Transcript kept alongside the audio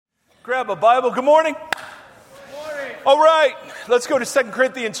Grab a Bible. Good morning. Good morning. All right, let's go to 2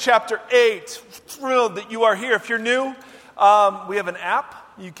 Corinthians chapter 8. Thrilled that you are here. If you're new, we have an app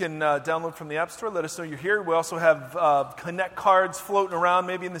you can download from the App Store. Let us know you're here. We also have Connect cards floating around,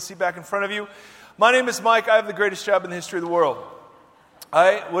 maybe in the seat back in front of you. My name is Mike. I have the greatest job in the history of the world.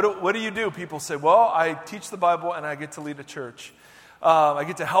 What do you do? People say, well, I teach the Bible and I get to lead a church. I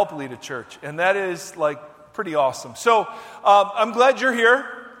get to help lead a church. And that is pretty awesome. So I'm glad you're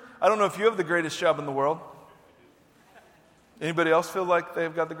here. I don't know if you have the greatest job in the world. Anybody else feel like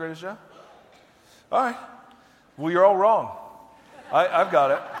they've got the greatest job? All right. Well, you're all wrong. I've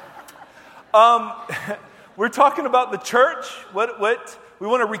got it. We're talking about the church. What we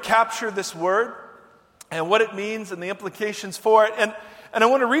want to recapture this word and what it means and the implications for it. And I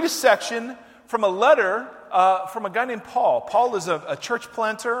want to read a section from a letter from a guy named Paul. Paul is a church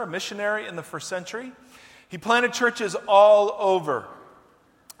planter, a missionary in the first century. He planted churches all over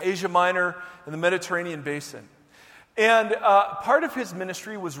Asia Minor and the Mediterranean basin. And part of his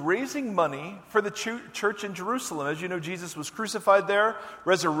ministry was raising money for the church in Jerusalem. As you know, Jesus was crucified there,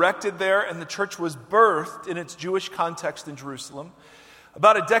 resurrected there, and the church was birthed in its Jewish context in Jerusalem.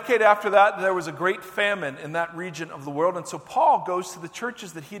 About a decade after that, there was a great famine in that region of the world. And so Paul goes to the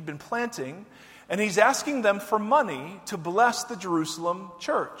churches that he'd been planting, and he's asking them for money to bless the Jerusalem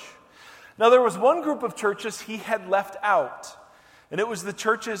church. Now, there was one group of churches he had left out, and it was the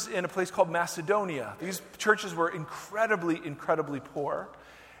churches in a place called Macedonia. These churches were incredibly, incredibly poor.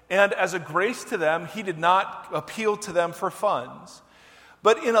 And as a grace to them, he did not appeal to them for funds.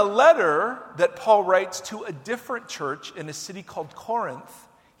 But in a letter that Paul writes to a different church in a city called Corinth,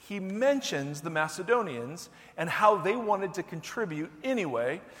 he mentions the Macedonians and how they wanted to contribute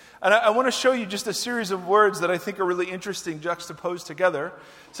anyway. And I want to show you just a series of words that I think are really interesting juxtaposed together.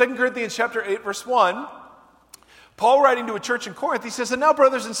 2 Corinthians chapter 8, verse 1, Paul writing to a church in Corinth, he says, "And now,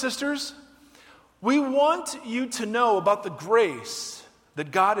 brothers and sisters, we want you to know about the grace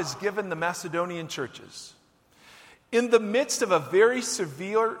that God has given the Macedonian churches. In the midst of a very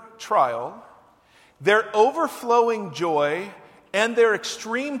severe trial, their overflowing joy and their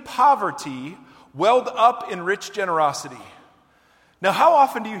extreme poverty welled up in rich generosity." Now, how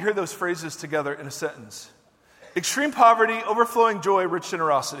often do you hear those phrases together in a sentence? Extreme poverty, overflowing joy, rich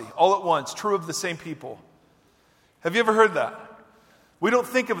generosity, all at once, true of the same people. Have you ever heard that? We don't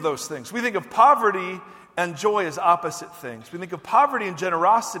think of those things. We think of poverty and joy as opposite things. We think of poverty and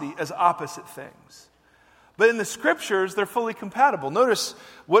generosity as opposite things. But in the scriptures, they're fully compatible. Notice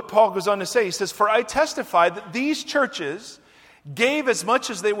what Paul goes on to say. He says, "For I testify that these churches gave as much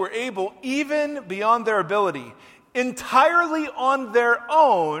as they were able, even beyond their ability. Entirely on their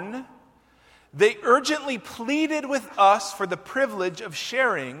own, they urgently pleaded with us for the privilege of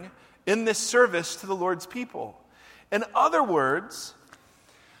sharing in this service to the Lord's people." In other words,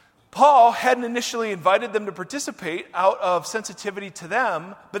 Paul hadn't initially invited them to participate out of sensitivity to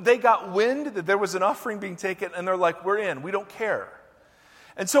them, but they got wind that there was an offering being taken, and they're like, "We're in, we don't care."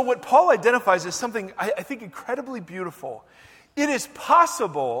 And so what Paul identifies is something I think incredibly beautiful. It is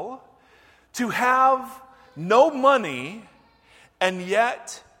possible to have no money and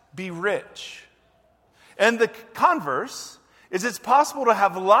yet be rich. And the converse is it's possible to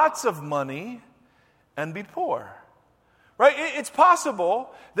have lots of money and be poor. Right? It's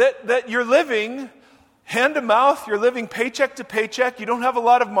possible that you're living hand to mouth, you're living paycheck to paycheck, you don't have a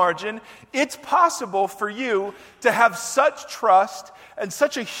lot of margin. It's possible for you to have such trust and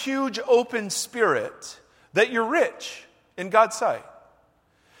such a huge open spirit that you're rich in God's sight.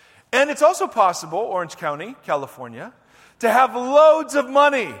 And it's also possible, Orange County, California, to have loads of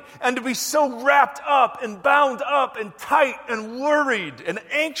money and to be so wrapped up and bound up and tight and worried and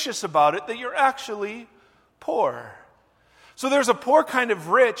anxious about it that you're actually poor. So there's a poor kind of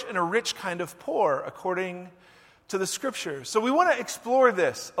rich and a rich kind of poor, according to the scriptures. So we want to explore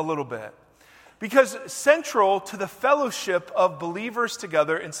this a little bit, because central to the fellowship of believers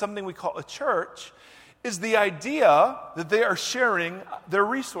together in something we call a church is the idea that they are sharing their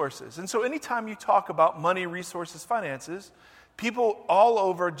resources. And so anytime you talk about money, resources, finances, people all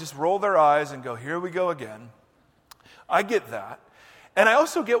over just roll their eyes and go, "Here we go again." I get that. And I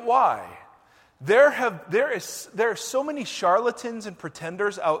also get why. There are so many charlatans and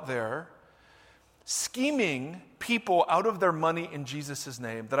pretenders out there scheming people out of their money in Jesus'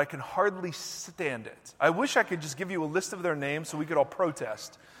 name that I can hardly stand it. I wish I could just give you a list of their names so we could all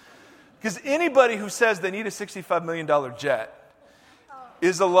protest. Because anybody who says they need a $65 million jet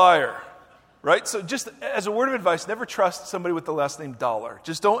is a liar, right? So just as a word of advice, never trust somebody with the last name Dollar.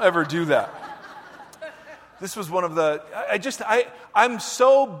 Just don't ever do that. This was one of the, I'm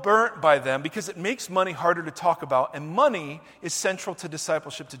so burnt by them because it makes money harder to talk about, and money is central to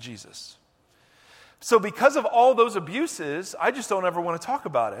discipleship to Jesus. So because of all those abuses, I just don't ever want to talk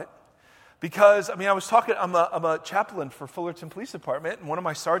about it. Because, I'm a chaplain for Fullerton Police Department, and one of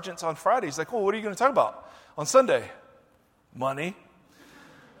my sergeants on Friday, he's like, what are you going to talk about on Sunday? Money.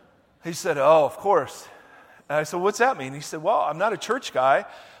 He said, oh, of course. And I said, what's that mean? He said, well, I'm not a church guy.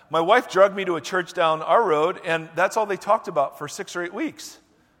 My wife drugged me to a church down our road, and that's all they talked about for 6 or 8 weeks.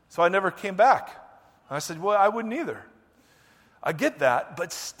 So I never came back. And I said, well, I wouldn't either. I get that,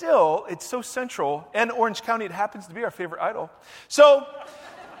 but still, it's so central. And Orange County, it happens to be our favorite idol. So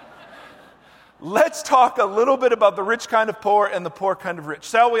let's talk a little bit about the rich kind of poor and the poor kind of rich.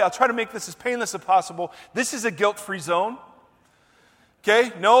 Shall we? I'll try to make this as painless as possible. This is a guilt-free zone.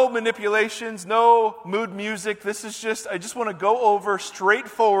 Okay? No manipulations, no mood music. This is I just want to go over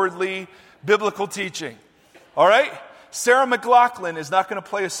straightforwardly biblical teaching. All right? Sarah McLachlan is not going to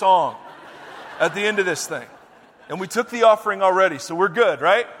play a song at the end of this thing. And we took the offering already, so we're good,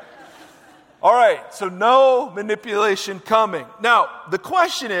 right? All right, so no manipulation coming. Now, the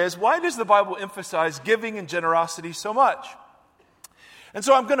question is, why does the Bible emphasize giving and generosity so much? And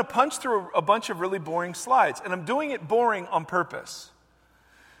so I'm going to punch through a bunch of really boring slides, and I'm doing it boring on purpose.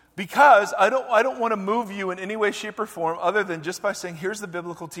 Because I don't want to move you in any way, shape, or form other than just by saying, here's the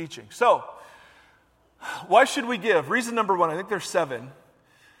biblical teaching. So, why should we give? Reason number 1, I think there's 7.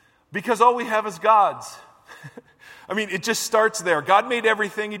 Because all we have is God's. It just starts there. God made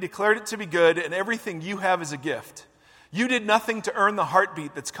everything. He declared it to be good, and everything you have is a gift. You did nothing to earn the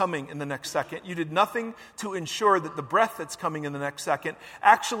heartbeat that's coming in the next second. You did nothing to ensure that the breath that's coming in the next second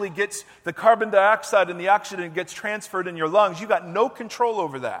actually gets the carbon dioxide and the oxygen gets transferred in your lungs. You got no control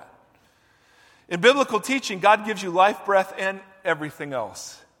over that. In biblical teaching, God gives you life, breath, and everything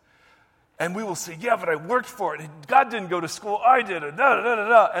else. And we will say, yeah, but I worked for it. God didn't go to school. I did it.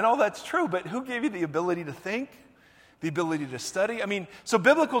 And all that's true. But who gave you the ability to think? The ability to study? So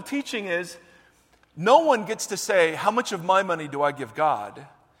biblical teaching is, no one gets to say, how much of my money do I give God?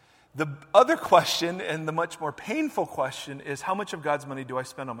 The other question, and the much more painful question, is how much of God's money do I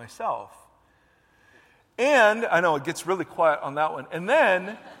spend on myself? And, I know it gets really quiet on that one. And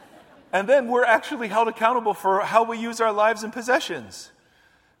then we're actually held accountable for how we use our lives and possessions.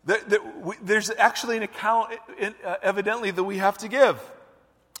 There's actually an account, evidently, that we have to give.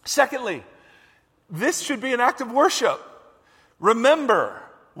 Secondly, this should be an act of worship. Remember,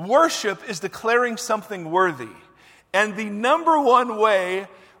 worship is declaring something worthy. And the number one way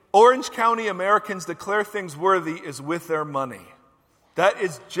Orange County Americans declare things worthy is with their money. That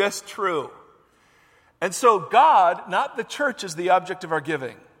is just true. And so God, not the church, is the object of our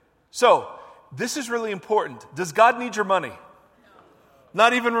giving. So, this is really important. Does God need your money?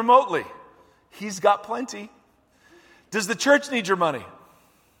 Not even remotely. He's got plenty. Does the church need your money?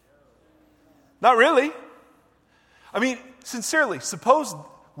 Not really. Sincerely, suppose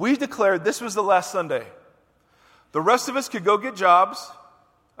we declared this was the last Sunday. The rest of us could go get jobs.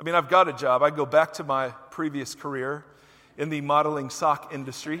 I've got a job. I go back to my previous career in the modeling sock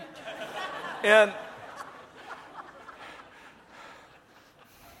industry. And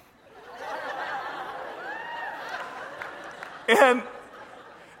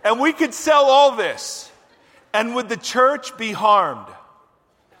we could sell all this. And would the church be harmed?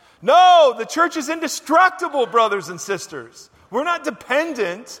 No, the church is indestructible, brothers and sisters. We're not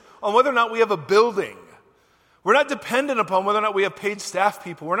dependent on whether or not we have a building. We're not dependent upon whether or not we have paid staff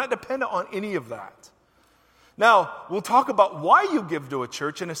people. We're not dependent on any of that. Now, we'll talk about why you give to a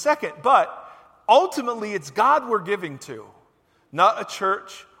church in a second, but ultimately it's God we're giving to, not a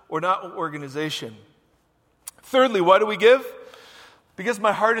church or not an organization. Thirdly, why do we give? Because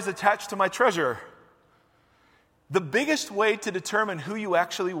my heart is attached to my treasure. The biggest way to determine who you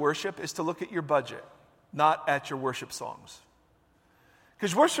actually worship is to look at your budget, not at your worship songs.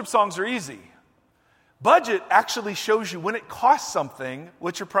 Because worship songs are easy. Budget actually shows you when it costs something,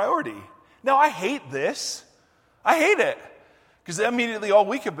 what's your priority. Now, I hate this. I hate it. Because immediately all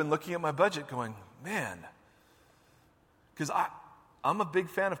week I've been looking at my budget going, man. Because I'm a big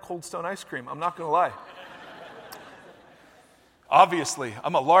fan of Cold Stone ice cream. I'm not going to lie. Obviously,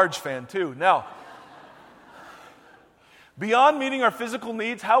 I'm a large fan too. Now, beyond meeting our physical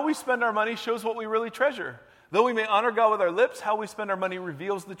needs, how we spend our money shows what we really treasure. Though we may honor God with our lips, how we spend our money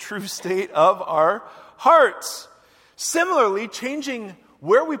reveals the true state of our hearts. Similarly, changing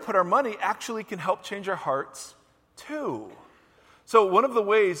where we put our money actually can help change our hearts too. So one of the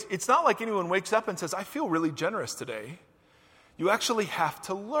ways, it's not like anyone wakes up and says, I feel really generous today. You actually have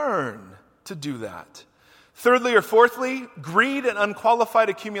to learn to do that. Thirdly or fourthly, greed and unqualified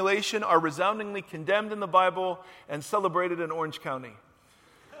accumulation are resoundingly condemned in the Bible and celebrated in Orange County.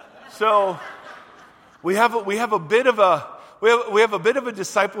 So we have a bit of a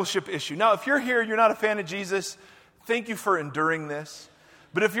discipleship issue. Now, if you're here, you're not a fan of Jesus, thank you for enduring this.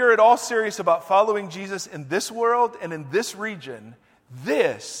 But if you're at all serious about following Jesus in this world and in this region,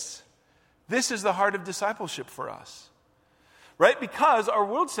 this is the heart of discipleship for us. Right? Because our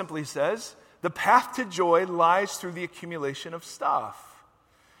world simply says the path to joy lies through the accumulation of stuff.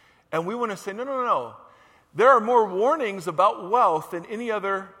 And we want to say, no. There are more warnings about wealth than any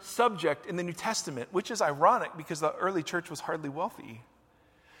other subject in the New Testament, which is ironic because the early church was hardly wealthy.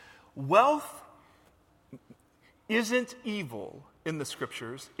 Wealth isn't evil in the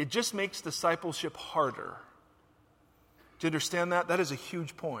scriptures. It just makes discipleship harder. Do you understand that? That is a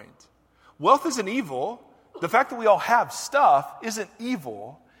huge point. Wealth isn't evil. The fact that we all have stuff isn't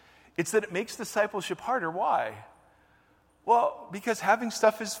evil. It's that it makes discipleship harder. Why? Well, because having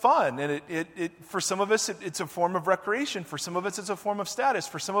stuff is fun. And it for some of us, it's a form of recreation. For some of us, it's a form of status.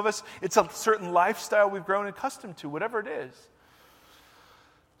 For some of us, it's a certain lifestyle we've grown accustomed to, whatever it is.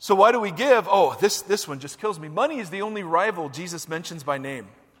 So why do we give? Oh, this one just kills me. Money is the only rival Jesus mentions by name.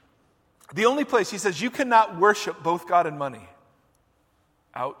 The only place he says you cannot worship both God and money.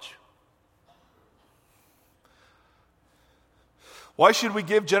 Ouch. Why should we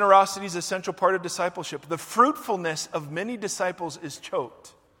give? Generosity is a central part of discipleship. The fruitfulness of many disciples is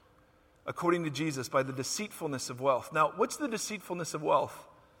choked, according to Jesus, by the deceitfulness of wealth. Now, what's the deceitfulness of wealth?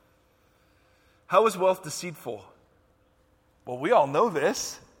 How is wealth deceitful? Well, we all know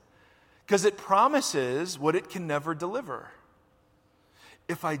this, because it promises what it can never deliver.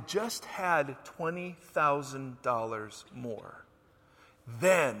 If I just had $20,000 more,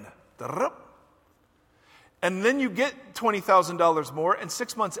 then... And then you get $20,000 more, and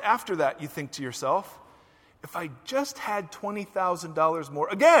 6 months after that, you think to yourself, if I just had $20,000 more,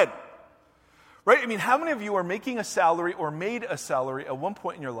 again, right? I mean, how many of you are making a salary or made a salary at one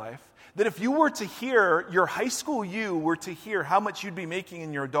point in your life that if you were to hear, your high school you were to hear how much you'd be making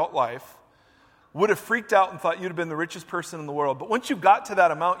in your adult life, would have freaked out and thought you'd have been the richest person in the world. But once you got to that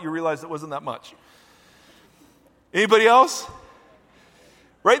amount, you realized it wasn't that much. Anybody else?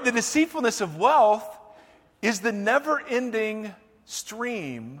 Right? The deceitfulness of wealth is the never-ending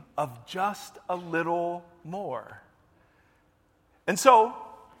stream of just a little more. And so,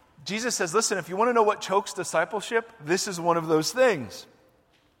 Jesus says, listen, if you want to know what chokes discipleship, this is one of those things.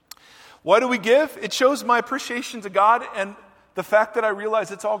 Why do we give? It shows my appreciation to God and the fact that I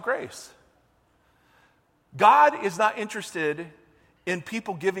realize it's all grace. God is not interested in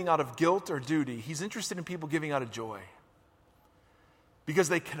people giving out of guilt or duty. He's interested in people giving out of joy. Because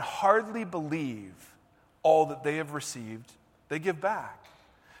they can hardly believe all that they have received, they give back.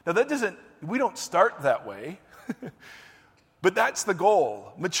 Now we don't start that way, but that's the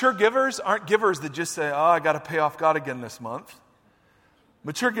goal. Mature givers aren't givers that just say, I got to pay off God again this month.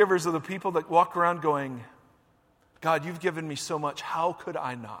 Mature givers are the people that walk around going, God, you've given me so much, how could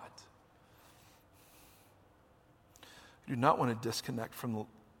I not? You do not want to disconnect from the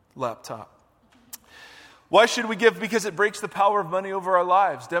laptop. Why should we give? Because it breaks the power of money over our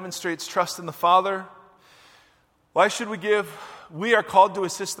lives, demonstrates trust in the Father. Why should we give? We are called to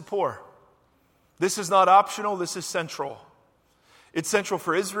assist the poor. This is not optional, this is central. It's central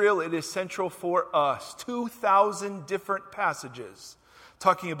for Israel, it is central for us. 2,000 different passages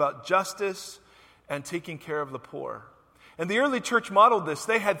talking about justice and taking care of the poor. And the early church modeled this.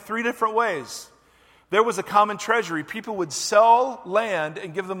 They had 3 different ways. There was a common treasury. People would sell land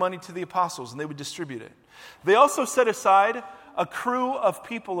and give the money to the apostles, and they would distribute it. They also set aside a crew of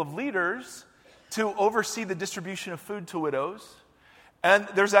people, of leaders, to oversee the distribution of food to widows. And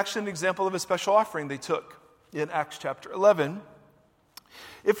there's actually an example of a special offering they took in Acts chapter 11.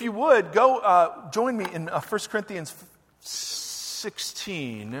 If you would, go join me in 1 Corinthians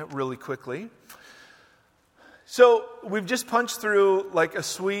 16 really quickly. So we've just punched through like a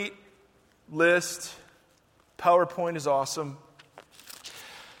sweet list. PowerPoint is awesome.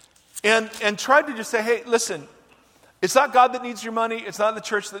 And tried to just say, hey, listen, it's not God that needs your money. It's not the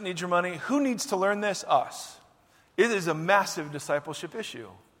church that needs your money. Who needs to learn this? Us. It is a massive discipleship issue.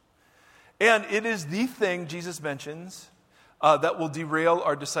 And it is the thing Jesus mentions that will derail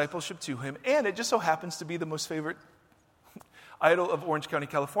our discipleship to him. And it just so happens to be the most favorite idol of Orange County,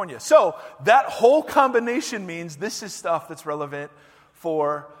 California. So that whole combination means this is stuff that's relevant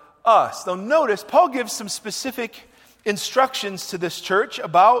for us. Now notice, Paul gives some specific instructions to this church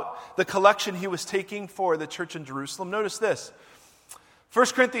about the collection he was taking for the church in Jerusalem. Notice this. 1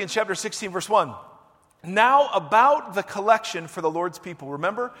 Corinthians chapter 16, verse 1. now about the collection for the Lord's people.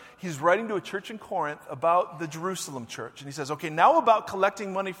 Remember, he's writing to a church in Corinth about the Jerusalem church. And he says, okay, now about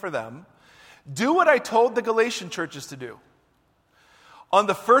collecting money for them. Do what I told the Galatian churches to do. On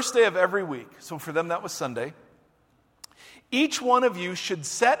the first day of every week, so for them that was Sunday, each one of you should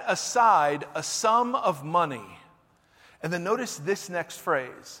set aside a sum of money. And then notice this next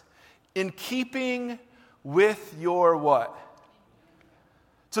phrase. In keeping with your what?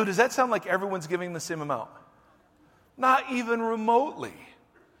 So does that sound like everyone's giving the same amount? Not even remotely.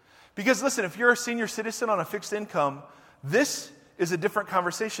 Because listen, if you're a senior citizen on a fixed income, this is a different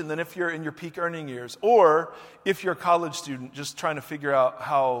conversation than if you're in your peak earning years, or if you're a college student just trying to figure out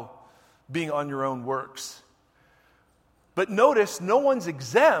how being on your own works. But notice, no one's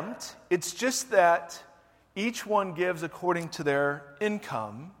exempt. It's just that each one gives according to their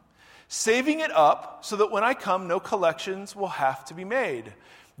income, saving it up so that when I come, no collections will have to be made.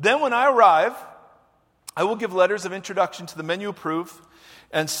 Then when I arrive, I will give letters of introduction to the men you approve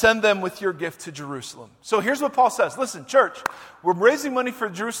and send them with your gift to Jerusalem. So here's what Paul says. Listen, church, we're raising money for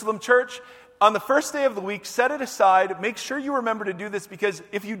Jerusalem church. On the first day of the week, set it aside. Make sure you remember to do this, because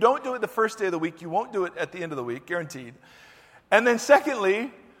if you don't do it the first day of the week, you won't do it at the end of the week, guaranteed. And then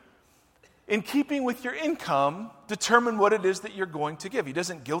secondly, in keeping with your income, determine what it is that you're going to give. He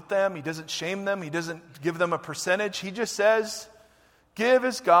doesn't guilt them. He doesn't shame them. He doesn't give them a percentage. He just says, give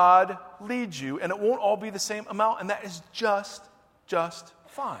as God leads you, and it won't all be the same amount, and that is just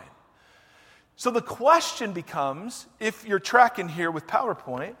fine. So the question becomes, if you're tracking here with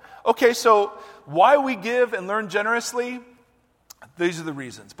PowerPoint, okay, so why we give and learn generously? These are the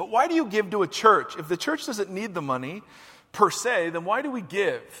reasons. But why do you give to a church? If the church doesn't need the money per se, then why do we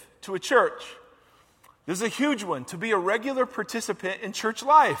give to a church? There's a huge one: to be a regular participant in church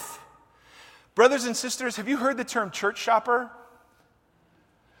life. Brothers and sisters, have you heard the term church shopper?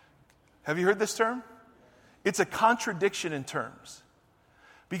 Have you heard this term? It's a contradiction in terms.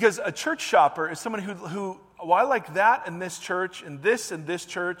 Because a church shopper is someone who well, I like that in this church, and this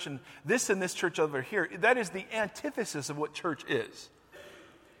church, and this church over here. That is the antithesis of what church is.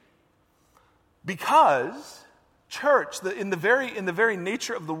 Because church, in the very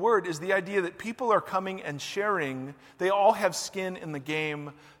nature of the word, is the idea that people are coming and sharing. They all have skin in the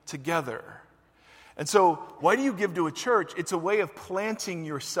game together. And so, why do you give to a church? It's a way of planting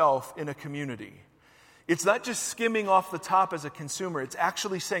yourself in a community. It's not just skimming off the top as a consumer. It's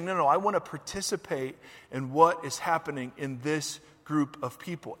actually saying, no, I want to participate in what is happening in this group of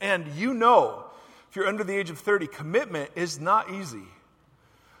people. And you know, if you're under the age of 30, commitment is not easy.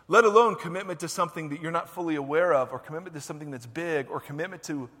 Let alone commitment to something that you're not fully aware of, or commitment to something that's big, or commitment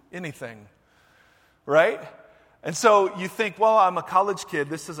to anything. Right? And so you think, well, I'm a college kid,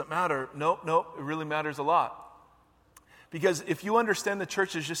 this doesn't matter. Nope, it really matters a lot. Because if you understand the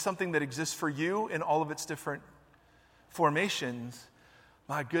church is just something that exists for you in all of its different formations,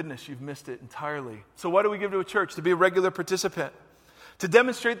 my goodness, you've missed it entirely. So why do we give to a church? To be a regular participant. To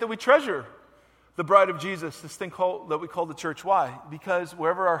demonstrate that we treasure the bride of Jesus, this thing that we call the church. Why? Because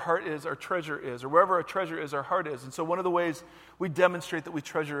wherever our heart is, our treasure is. Or wherever our treasure is, our heart is. And so one of the ways we demonstrate that we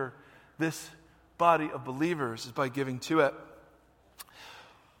treasure this body of believers is by giving to it.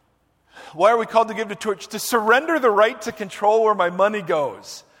 Why are we called to give to church? To surrender the right to control where my money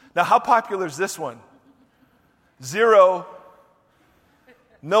goes. Now, how popular is this one? 0.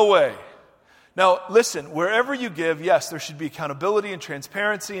 No way. Now, listen, wherever you give, yes, there should be accountability and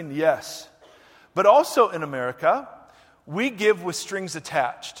transparency, and yes. But also in America, we give with strings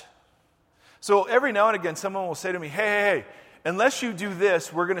attached. So every now and again, someone will say to me, hey, unless you do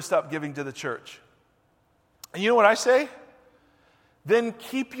this, we're going to stop giving to the church. And you know what I say? Then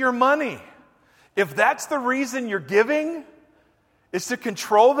keep your money. If that's the reason you're giving, is to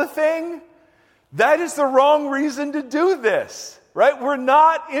control the thing, that is the wrong reason to do this, right? We're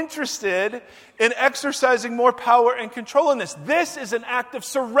not interested in exercising more power and control in this. This is an act of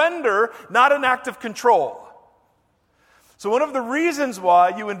surrender, not an act of control. So one of the reasons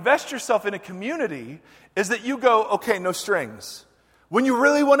why you invest yourself in a community is that you go, okay, no strings. When you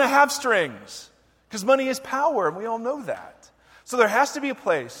really want to have strings, because money is power, and we all know that. So there has to be a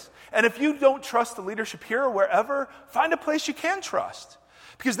place. And if you don't trust the leadership here or wherever, find a place you can trust.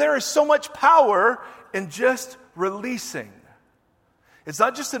 Because there is so much power in just releasing. It's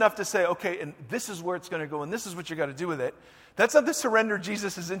not just enough to say, okay, and this is where it's going to go, and this is what you got to do with it. That's not the surrender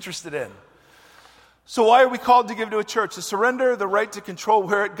Jesus is interested in. So why are we called to give to a church? To surrender the right to control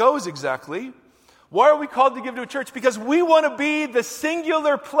where it goes exactly. Why are we called to give to a church? Because we want to be the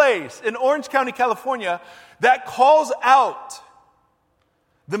singular place in Orange County, California, that calls out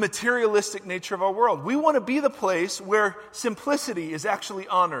the materialistic nature of our world. We want to be the place where simplicity is actually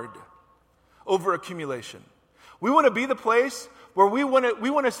honored over accumulation. We want to be the place where we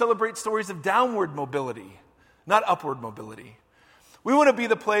want to celebrate stories of downward mobility, not upward mobility. We want to be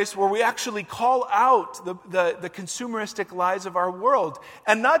the place where we actually call out the consumeristic lies of our world.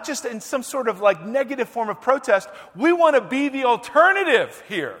 And not just in some sort of like negative form of protest. We want to be the alternative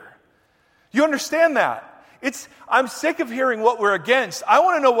here. You understand that? I'm sick of hearing what we're against. I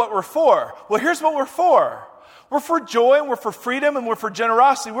want to know what we're for. Well, here's what we're for. We're for joy, and we're for freedom, and we're for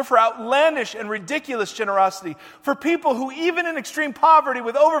generosity. We're for outlandish and ridiculous generosity. For people who, even in extreme poverty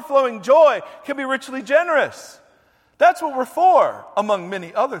with overflowing joy, can be richly generous. That's what we're for, among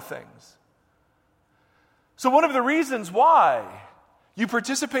many other things. So one of the reasons why you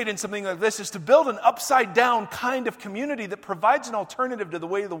participate in something like this is to build an upside-down kind of community that provides an alternative to the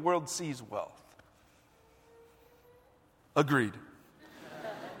way the world sees wealth. Agreed.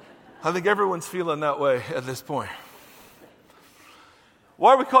 I think everyone's feeling that way at this point.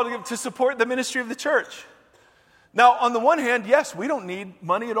 Why are we called to support the ministry of the church? Now, on the one hand, yes, we don't need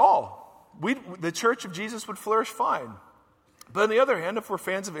money at all. The church of Jesus would flourish fine. But on the other hand, if we're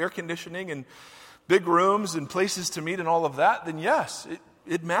fans of air conditioning and big rooms and places to meet and all of that, then yes,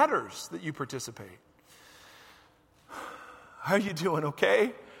 it matters that you participate. How are you doing?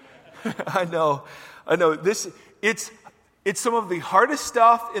 Okay? I know. It's some of the hardest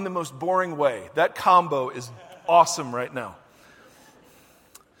stuff in the most boring way. That combo is awesome right now.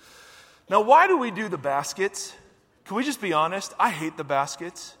 Now, why do we do the baskets? Can we just be honest? I hate the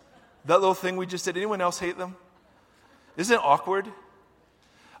baskets. That little thing we just did. Anyone else hate them? Isn't it awkward?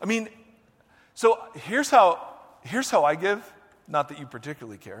 I mean, so here's how I give. Not that you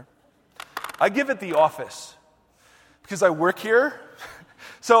particularly care. I give at the office because I work here.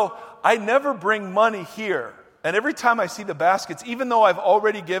 So I never bring money here. And every time I see the baskets, even though I've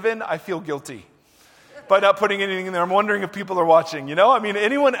already given, I feel guilty by not putting anything in there. I'm wondering if people are watching, I mean,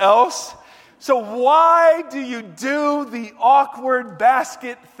 anyone else? So why do you do the awkward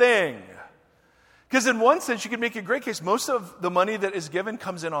basket thing? Because in one sense, you can make a great case. Most of the money that is given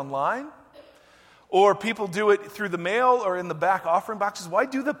comes in online, or people do it through the mail or in the back offering boxes. Why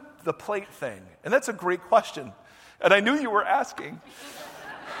do the plate thing? And that's a great question. And I knew you were asking.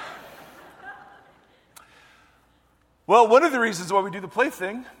 Well, one of the reasons why we do the plate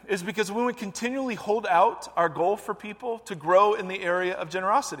thing is because we would continually hold out our goal for people to grow in the area of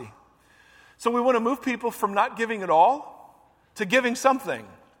generosity. So we want to move people from not giving at all to giving something.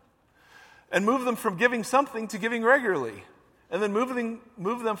 And move them from giving something to giving regularly. And then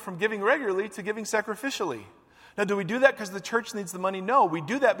move them from giving regularly to giving sacrificially. Now, do we do that because the church needs the money? No, we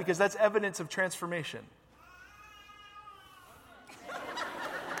do that because that's evidence of transformation.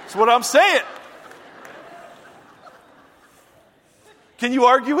 That's what I'm saying. Can you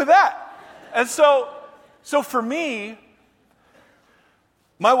argue with that? And so for me,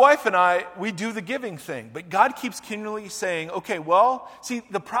 my wife and I, we do the giving thing. But God keeps continually saying, okay, well, see,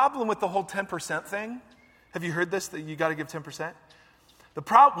 the problem with the whole 10% thing, have you heard this, that you got to give 10%?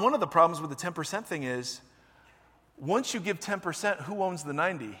 One of the problems with the 10% thing is, once you give 10%, who owns the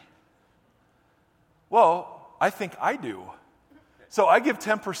 90? Well, I think I do. So I give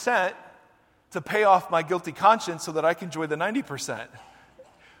 10% to pay off my guilty conscience so that I can enjoy the 90%.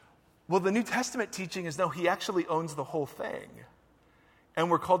 Well, the New Testament teaching is, no, he actually owns the whole thing. And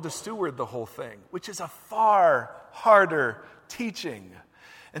we're called to steward the whole thing, which is a far harder teaching.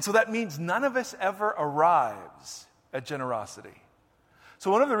 And so that means none of us ever arrives at generosity.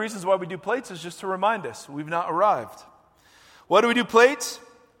 So one of the reasons why we do plates is just to remind us we've not arrived. Why do we do plates?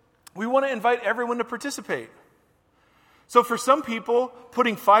 We want to invite everyone to participate. So for some people,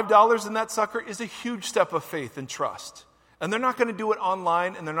 putting $5 in that sucker is a huge step of faith and trust. And they're not going to do it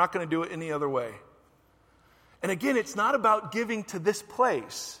online, and they're not going to do it any other way. And again, it's not about giving to this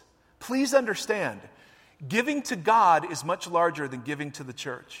place. Please understand, giving to God is much larger than giving to the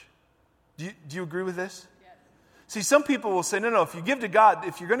church. Do you agree with this? Yes. See, some people will say, no, if you give to God,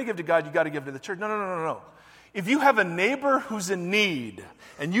 if you're going to give to God, you got to give to the church. No. If you have a neighbor who's in need,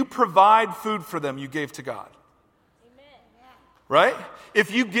 and you provide food for them, you gave to God. Right?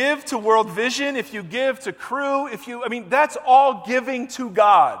 If you give to World Vision, if you give to Cru, that's all giving to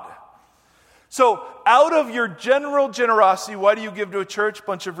God. So out of your general generosity, why do you give to a church?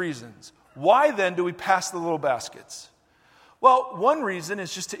 Bunch of reasons. Why then do we pass the little baskets? Well, one reason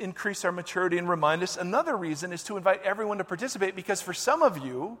is just to increase our maturity and remind us. Another reason is to invite everyone to participate, because for some of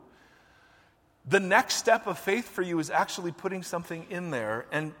you, the next step of faith for you is actually putting something in there,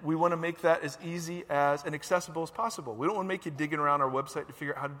 and we want to make that as easy as and accessible as possible. We don't want to make you digging around our website to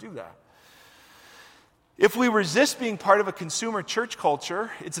figure out how to do that. If we resist being part of a consumer church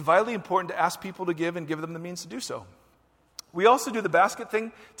culture, it's vitally important to ask people to give and give them the means to do so. We also do the basket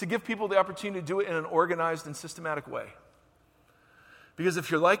thing to give people the opportunity to do it in an organized and systematic way. Because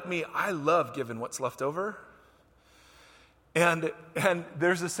if you're like me, I love giving what's left over. And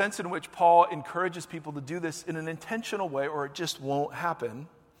there's a sense in which Paul encourages people to do this in an intentional way, or it just won't happen.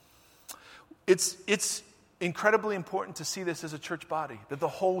 It's incredibly important to see this as a church body, that the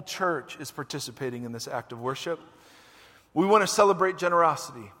whole church is participating in this act of worship. We want to celebrate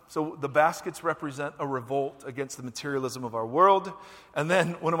generosity. So the baskets represent a revolt against the materialism of our world. And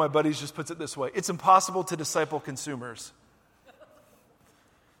then one of my buddies just puts it this way: it's impossible to disciple consumers.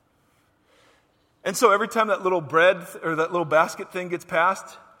 And so every time that little bread or that little basket thing gets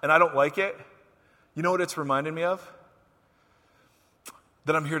passed and I don't like it, you know what it's reminding me of?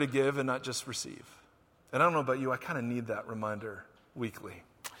 That I'm here to give and not just receive. And I don't know about you, I kind of need that reminder weekly.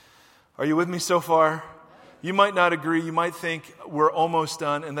 Are you with me so far? You might not agree. You might think we're almost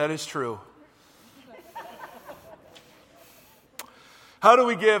done, and that is true. How do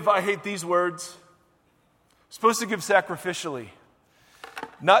we give? I hate these words. Supposed to give sacrificially,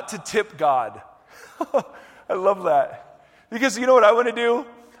 not to tip God. I love that. Because you know what I want to do?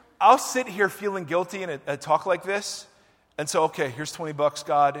 I'll sit here feeling guilty in a talk like this, and so, okay, here's $20,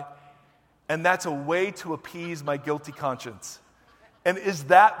 God. And that's a way to appease my guilty conscience. And is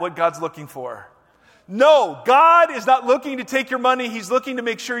that what God's looking for? No, God is not looking to take your money. He's looking to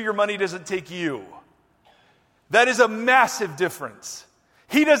make sure your money doesn't take you. That is a massive difference.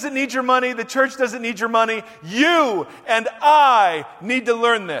 He doesn't need your money. The church doesn't need your money. You and I need to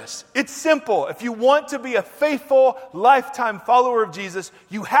learn this. It's simple. If you want to be a faithful, lifetime follower of Jesus,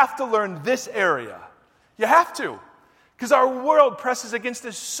 you have to learn this area. You have to. Because our world presses against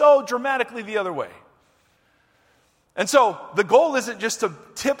us so dramatically the other way. And so the goal isn't just to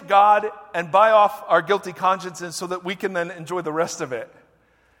tip God and buy off our guilty consciences so that we can then enjoy the rest of it.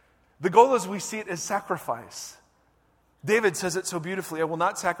 The goal is we see it as sacrifice. David says it so beautifully: I will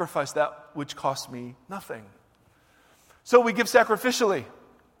not sacrifice that which costs me nothing. So we give sacrificially.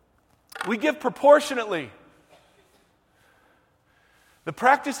 We give proportionately. The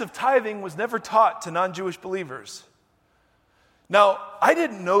practice of tithing was never taught to non-Jewish believers. Now, I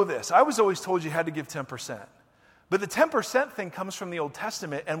didn't know this. I was always told you had to give 10%. But the 10% thing comes from the Old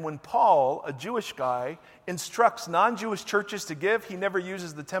Testament, and when Paul, a Jewish guy, instructs non-Jewish churches to give, he never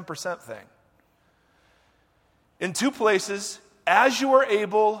uses the 10% thing. In two places, as you are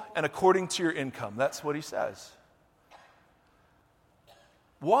able and according to your income. That's what he says.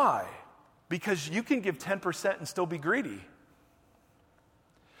 Why? Because you can give 10% and still be greedy.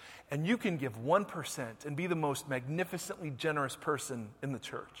 And you can give 1% and be the most magnificently generous person in the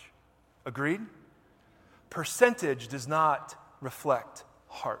church. Agreed? Percentage does not reflect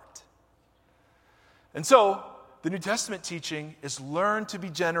heart. And so, the New Testament teaching is learn to be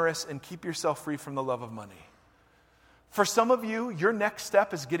generous and keep yourself free from the love of money. For some of you, your next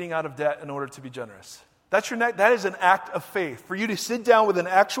step is getting out of debt in order to be generous. That is an act of faith. For you to sit down with an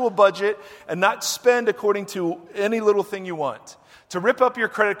actual budget and not spend according to any little thing you want. To rip up your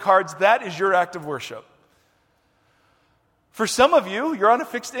credit cards, that is your act of worship. For some of you, you're on a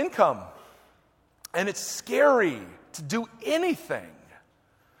fixed income. And it's scary to do anything.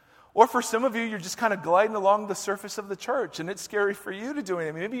 Or for some of you, you're just kind of gliding along the surface of the church, and it's scary for you to do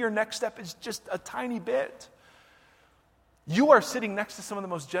anything. Maybe your next step is just a tiny bit. You are sitting next to some of the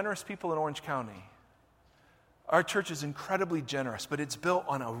most generous people in Orange County. Our church is incredibly generous, but it's built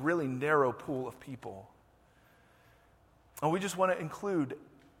on a really narrow pool of people. And we just want to include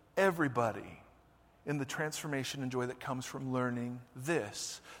everybody in the transformation and joy that comes from learning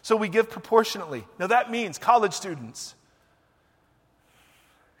this. So we give proportionately. Now that means college students.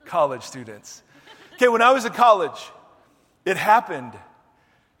 Okay, when I was in college, it happened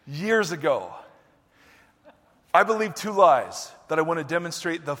years ago. I believed two lies that I want to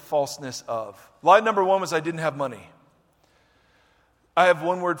demonstrate the falseness of. Lie number one was I didn't have money. I have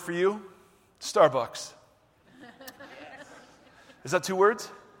one word for you: Starbucks. Is that two words?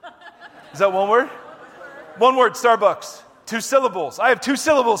 Is that one word? One word, Starbucks. 2 syllables. I have 2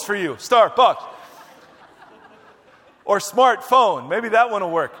 syllables for you. Starbucks. Or smartphone. Maybe that one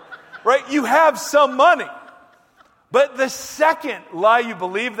will work. Right? You have some money. But the second lie you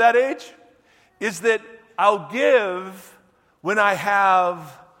believe that age is that I'll give when I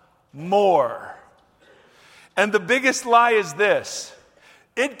have more. And the biggest lie is this: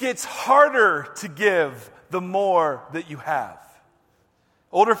 it gets harder to give the more that you have.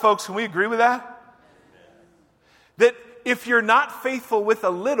 Older folks, can we agree with that? That if you're not faithful with a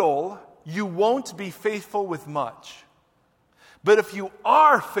little, you won't be faithful with much. But if you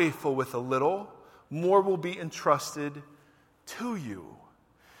are faithful with a little, more will be entrusted to you.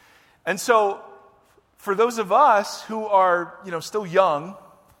 And so, for those of us who are, still young,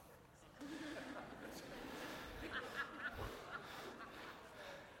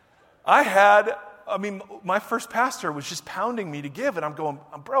 my first pastor was just pounding me to give, and I'm going,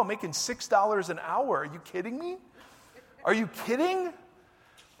 bro, I'm making $6 an hour. Are you kidding me? Are you kidding?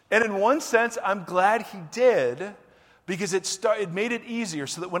 And in one sense, I'm glad he did, because it made it easier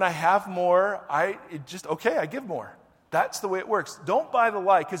so that when I have more, I give more. That's the way it works. Don't buy the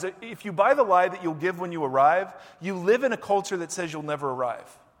lie, because if you buy the lie that you'll give when you arrive, you live in a culture that says you'll never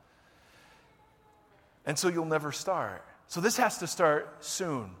arrive. And so you'll never start. So this has to start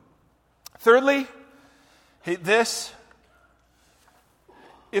soon. Thirdly, if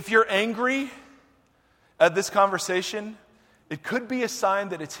you're angry at this conversation, it could be a sign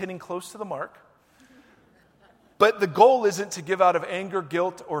that it's hitting close to the mark. But the goal isn't to give out of anger,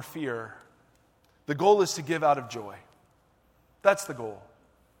 guilt, or fear. The goal is to give out of joy. That's the goal.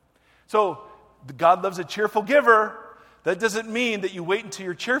 So, God loves a cheerful giver. That doesn't mean that you wait until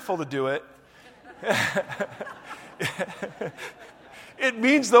you're cheerful to do it. It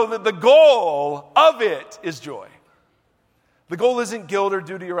means, though, that the goal of it is joy. The goal isn't guilt or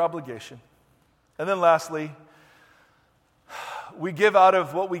duty or obligation. And then lastly, we give out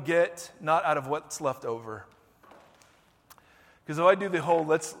of what we get, not out of what's left over. Because if I do the whole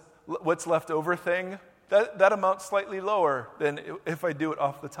what's left over thing, that amounts slightly lower than if I do it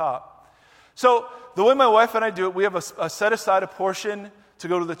off the top. So the way my wife and I do it, we have a set aside a portion to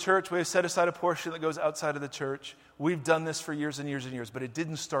go to the church. We have set aside a portion that goes outside of the church. We've done this for years and years and years, but it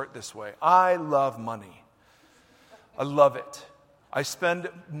didn't start this way. I love money. I love it. I spend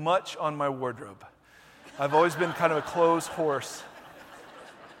much on my wardrobe. I've always been kind of a clothes horse.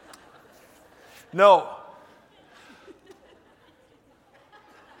 No.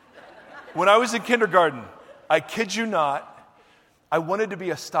 When I was in kindergarten, I kid you not, I wanted to be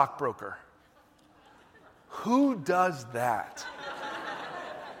a stockbroker. Who does that?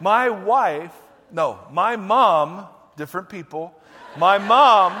 My mom, different people, my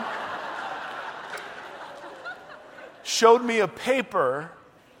mom showed me a paper.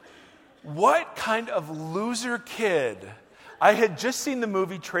 What kind of loser kid? I had just seen the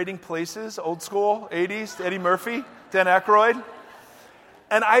movie Trading Places, old school, 80s, Eddie Murphy, Dan Aykroyd.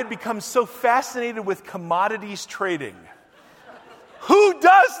 And I had become so fascinated with commodities trading. Who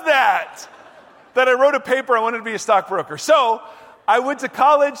does that? That I wrote a paper, I wanted to be a stockbroker. So I went to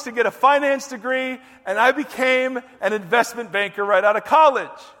college to get a finance degree, and I became an investment banker right out of college.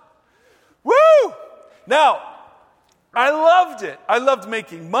 Woo! Now, I loved it. I loved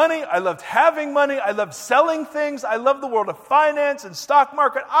making money. I loved having money. I loved selling things. I loved the world of finance and stock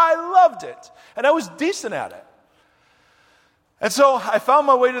market. I loved it. And I was decent at it. And so I found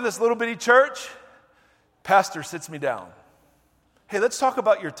my way to this little bitty church. Pastor sits me down. Hey, let's talk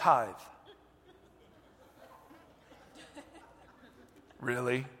about your tithe.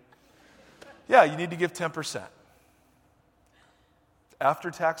 Really? Yeah, you need to give 10%.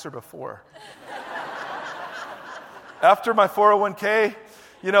 After tax or before? After my 401k,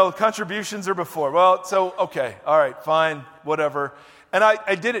 contributions are before. Well, so, okay, all right, fine, whatever. And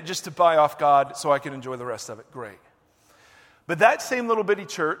I did it just to buy off God so I could enjoy the rest of it. Great. But that same little bitty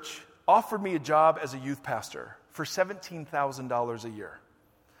church offered me a job as a youth pastor for $17,000 a year,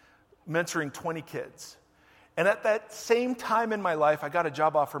 mentoring 20 kids. And at that same time in my life, I got a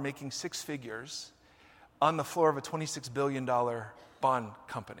job offer making six figures on the floor of a $26 billion bond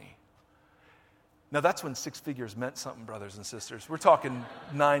company. Now, that's when six figures meant something, brothers and sisters. We're talking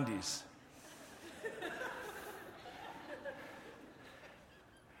 90s.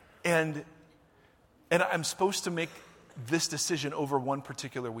 And I'm supposed to make this decision over one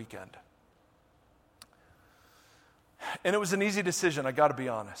particular weekend. And it was an easy decision, I got to be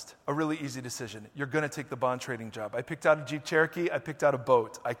honest. A really easy decision. You're going to take the bond trading job. I picked out a Jeep Cherokee. I picked out a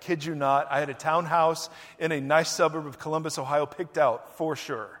boat. I kid you not. I had a townhouse in a nice suburb of Columbus, Ohio, picked out for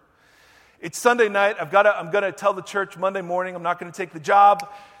sure. It's Sunday night. I'm going to tell the church Monday morning I'm not going to take the job.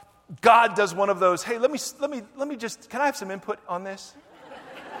 God does one of those, hey, let me just, can I have some input on this?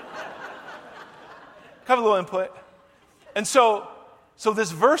 Can I have a little input? And so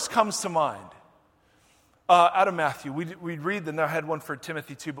this verse comes to mind out of Matthew. We read, and I had one for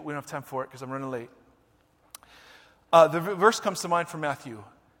Timothy too, but we don't have time for it because I'm running late. The verse comes to mind from Matthew.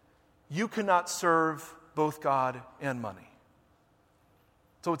 You cannot serve both God and money.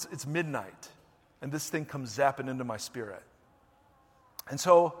 So it's midnight, and this thing comes zapping into my spirit. And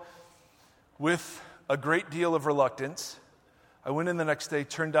so, with a great deal of reluctance, I went in the next day,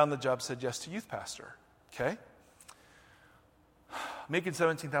 turned down the job, said yes to youth pastor. Okay? Making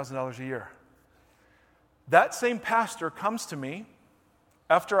 $17,000 a year. That same pastor comes to me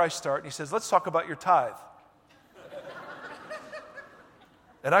after I start, and he says, let's talk about your tithe.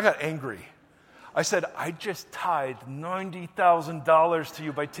 And I got angry. I said, I just tithed $90,000 to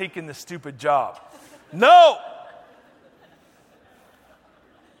you by taking this stupid job. No!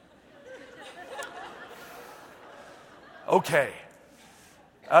 Okay.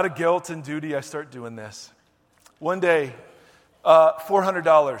 Out of guilt and duty, I start doing this. One day,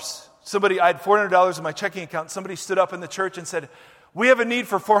 $400. I had $400 in my checking account. Somebody stood up in the church and said, we have a need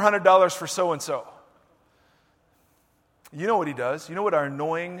for $400 for so-and-so. You know what he does. You know what our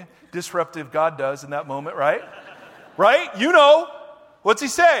annoying, disruptive God does in that moment, right? Right? You know. What's he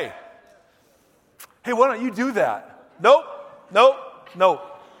say? Hey, why don't you do that? Nope.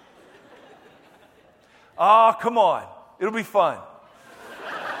 Ah, come on. It'll be fun.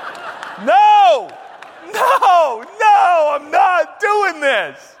 No, I'm not doing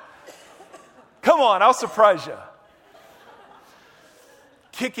this. Come on, I'll surprise you.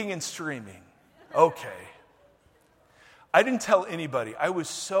 Kicking and screaming. Okay. I didn't tell anybody. I was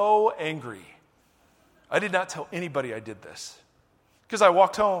so angry. I did not tell anybody I did this. Because I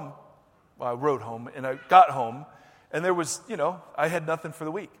walked home, I rode home, and I got home, and there was, I had nothing for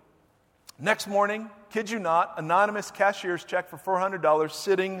the week. Next morning, kid you not, anonymous cashier's check for $400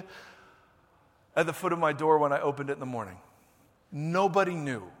 sitting at the foot of my door when I opened it in the morning. Nobody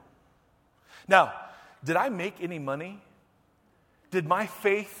knew. Now, did I make any money? Did my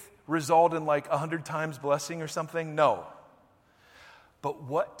faith result in like 100 times blessing or something? No. But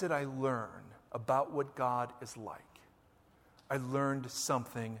what did I learn about what God is like? I learned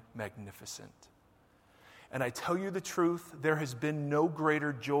something magnificent. And I tell you the truth, there has been no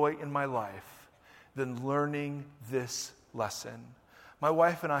greater joy in my life than learning this lesson. My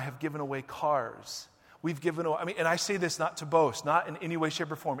wife and I have given away cars. We've given away, and I say this not to boast, not in any way,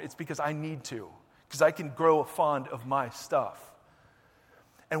 shape, or form. It's because I need to, because I can grow fond of my stuff.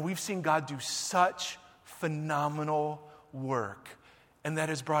 And we've seen God do such phenomenal work, and that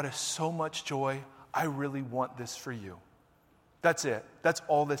has brought us so much joy. I really want this for you. That's it. That's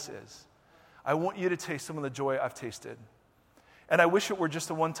all this is. I want you to taste some of the joy I've tasted. And I wish it were just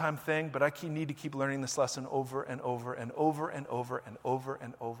a one-time thing, but I need to keep learning this lesson over and over and over and over and over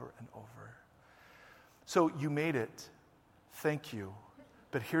and over and over. So you made it. Thank you.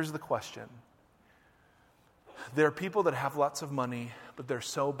 But here's the question. There are people that have lots of money, but they're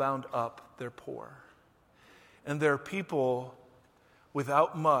so bound up, they're poor. And there are people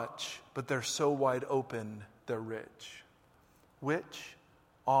without much, but they're so wide open, they're rich. Which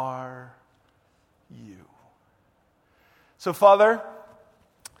are you? So, Father,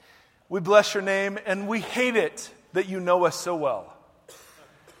 we bless your name, and we hate it that you know us so well.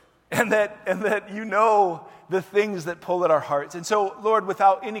 And that you know the things that pull at our hearts. And so, Lord,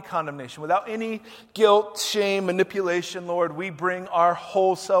 without any condemnation, without any guilt, shame, manipulation, Lord, we bring our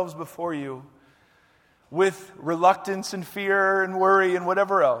whole selves before you with reluctance and fear and worry and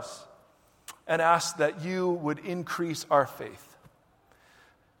whatever else, and ask that you would increase our faith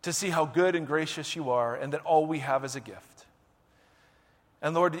to see how good and gracious you are, and that all we have is a gift.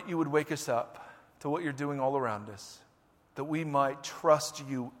 And Lord, that you would wake us up to what you're doing all around us, that we might trust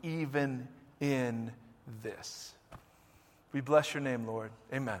you even in this. We bless your name, Lord.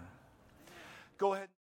 Amen. Go ahead.